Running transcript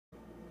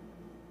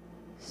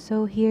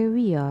So here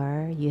we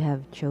are. You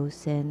have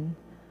chosen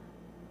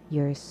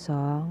your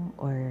song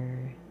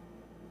or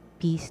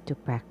piece to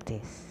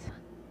practice.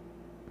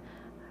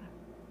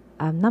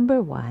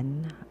 Number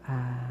one,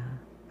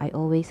 I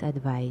always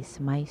advise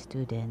my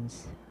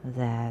students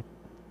that,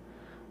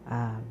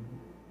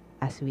 um,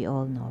 as we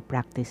all know,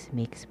 practice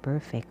makes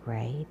perfect,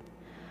 right?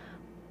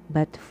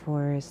 But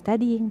for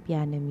studying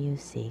piano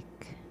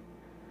music,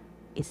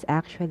 it's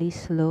actually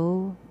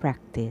slow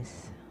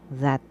practice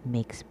that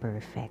makes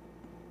perfect.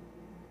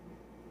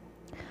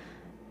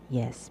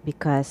 Yes,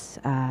 because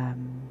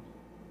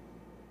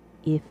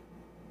if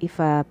if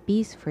a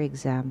piece, for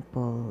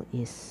example,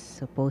 is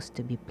supposed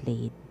to be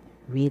played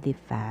really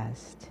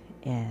fast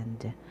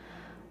and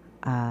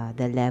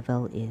the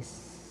level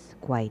is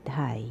quite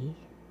high,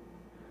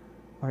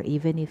 or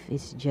even if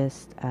it's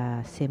just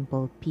a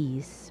simple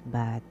piece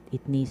but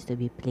it needs to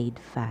be played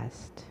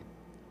fast,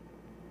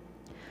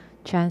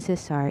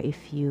 chances are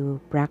if you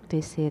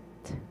practice it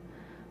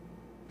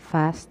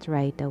fast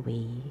right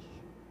away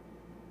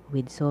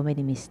with so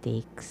many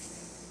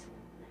mistakes,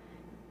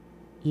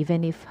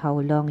 even if how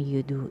long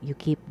you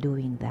keep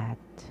doing that,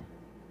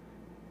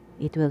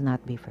 it will not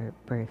be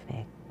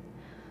perfect.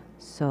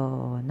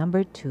 So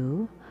number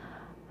two,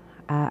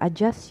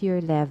 adjust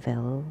your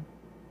level,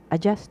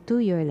 adjust to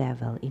your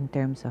level in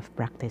terms of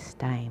practice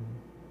time.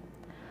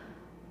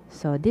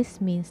 So this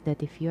means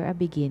that if you're a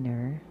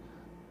beginner,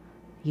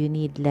 you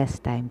need less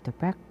time to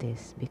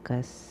practice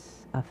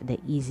because of the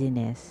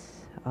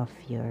easiness of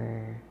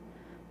your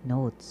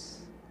notes.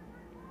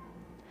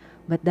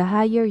 But the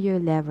higher your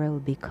level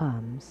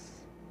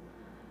becomes,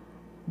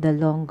 the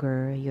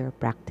longer your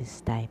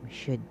practice time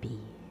should be.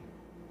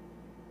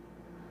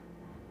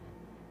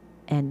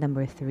 And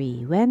number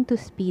three, when to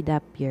speed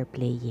up your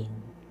playing.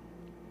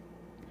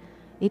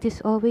 It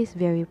is always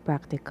very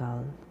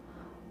practical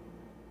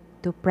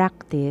to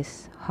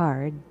practice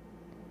hard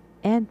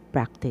and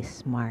practice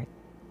smart.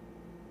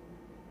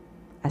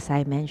 As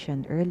I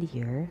mentioned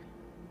earlier,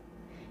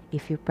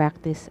 if you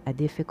practice a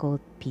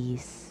difficult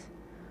piece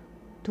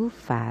too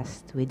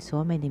fast with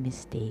so many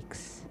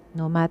mistakes,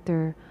 no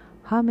matter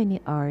how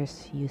many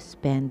hours you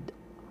spend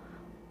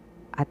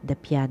at the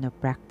piano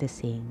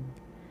practicing,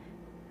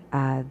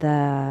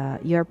 the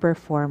your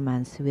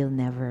performance will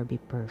never be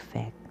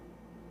perfect.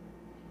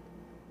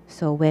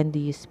 So when do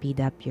you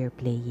speed up your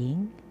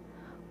playing?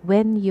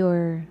 When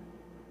your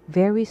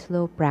very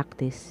slow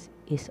practice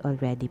is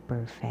already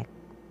perfect.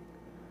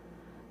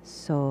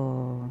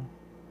 So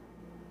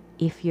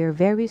if your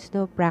very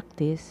slow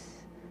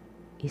practice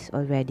is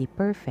already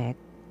perfect,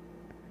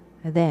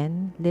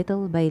 then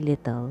little by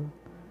little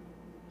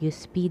you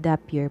speed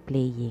up your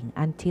playing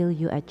until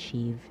you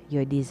achieve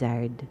your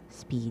desired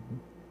speed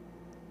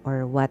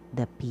or what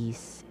the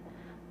piece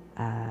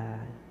uh,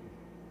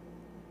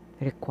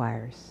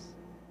 requires.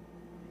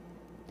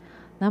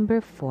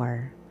 Number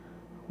four,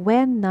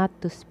 when not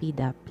to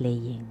speed up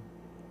playing.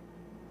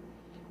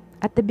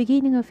 At the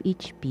beginning of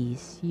each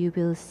piece, you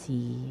will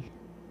see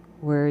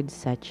words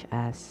such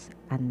as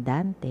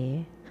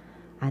andante,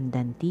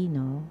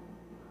 andantino,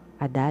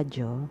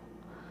 adagio.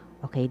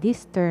 Okay,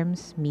 these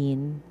terms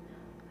mean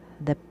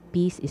the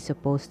piece is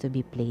supposed to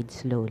be played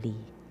slowly.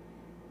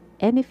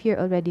 And if you're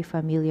already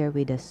familiar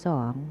with the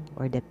song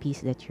or the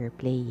piece that you're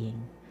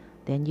playing,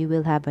 then you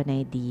will have an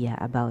idea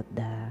about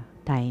the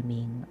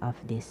timing of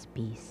this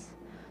piece.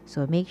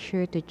 So make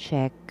sure to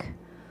check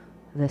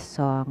the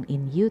song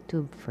in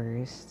YouTube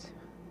first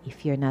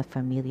if you're not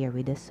familiar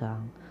with the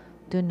song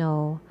to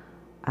know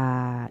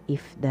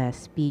if the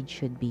speed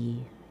should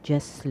be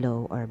just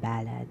slow or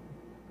ballad.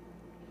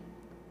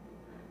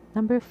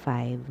 Number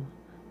five,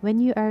 when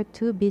you are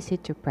too busy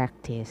to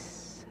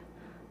practice,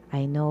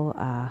 I know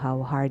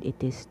how hard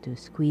it is to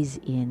squeeze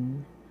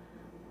in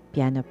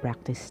piano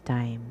practice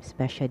time,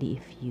 especially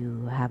if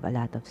you have a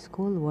lot of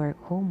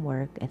schoolwork,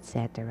 homework,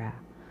 etc.,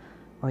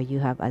 or you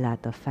have a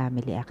lot of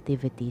family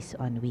activities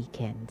on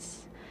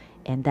weekends.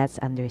 And that's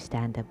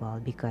understandable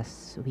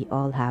because we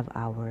all have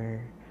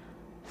our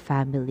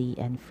family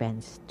and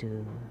friends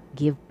to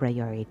give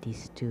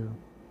priorities to.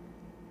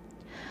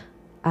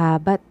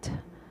 But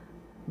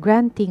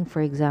granting,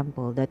 for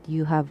example, that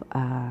you have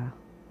a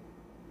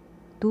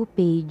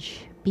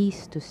two-page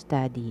piece to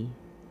study,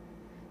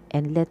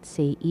 and let's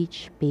say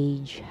each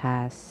page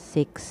has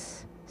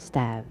 6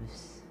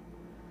 staves.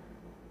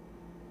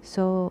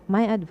 So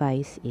my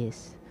advice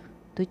is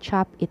to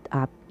chop it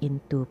up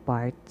into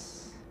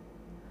parts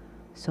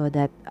so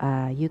that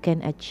you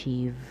can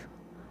achieve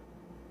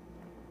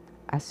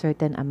a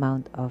certain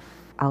amount of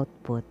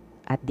output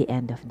at the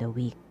end of the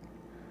week.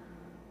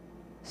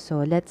 So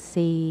let's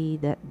say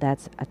that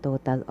that's a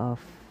total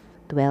of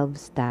 12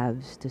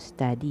 staves to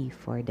study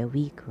for the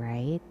week,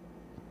 right?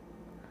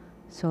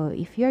 So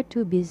if you're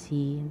too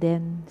busy,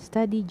 then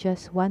study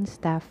just one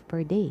staff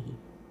per day.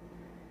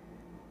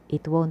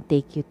 It won't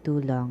take you too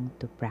long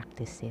to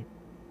practice it.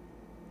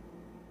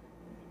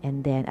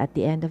 And then at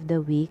the end of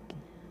the week,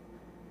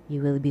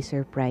 you will be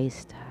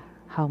surprised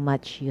how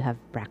much you have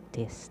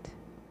practiced.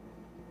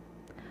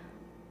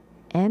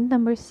 And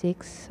number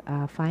six,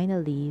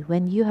 finally,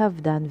 when you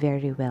have done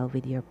very well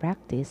with your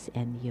practice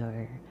and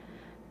your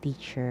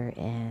teacher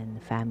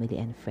and family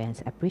and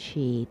friends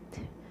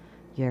appreciate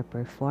your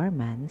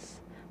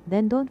performance,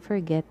 then don't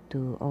forget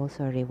to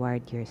also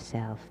reward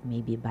yourself.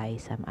 Maybe buy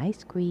some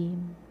ice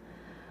cream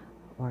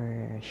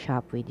or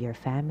shop with your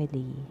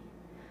family.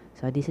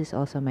 So this is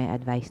also my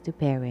advice to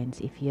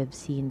parents. If you have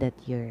seen that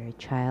your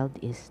child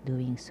is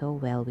doing so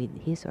well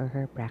with his or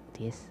her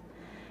practice,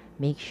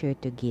 make sure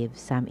to give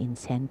some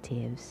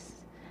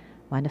incentives.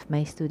 One of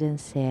my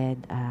students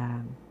said,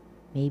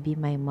 maybe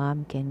my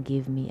mom can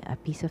give me a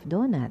piece of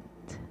donut.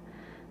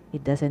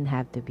 It doesn't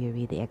have to be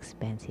really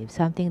expensive.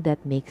 Something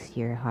that makes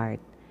your heart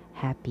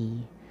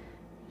happy.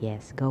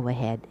 Yes, go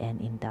ahead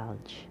and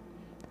indulge.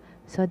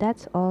 So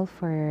that's all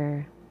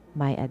for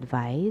my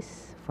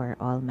advice for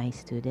all my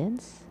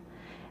students.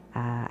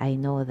 I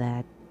know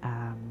that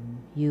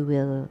you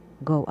will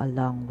go a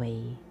long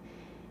way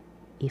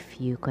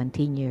if you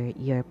continue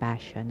your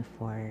passion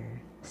for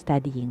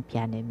studying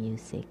piano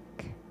music.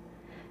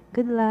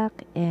 Good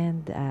luck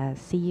and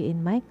see you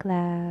in my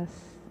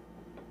class.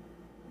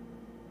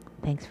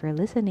 Thanks for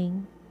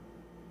listening.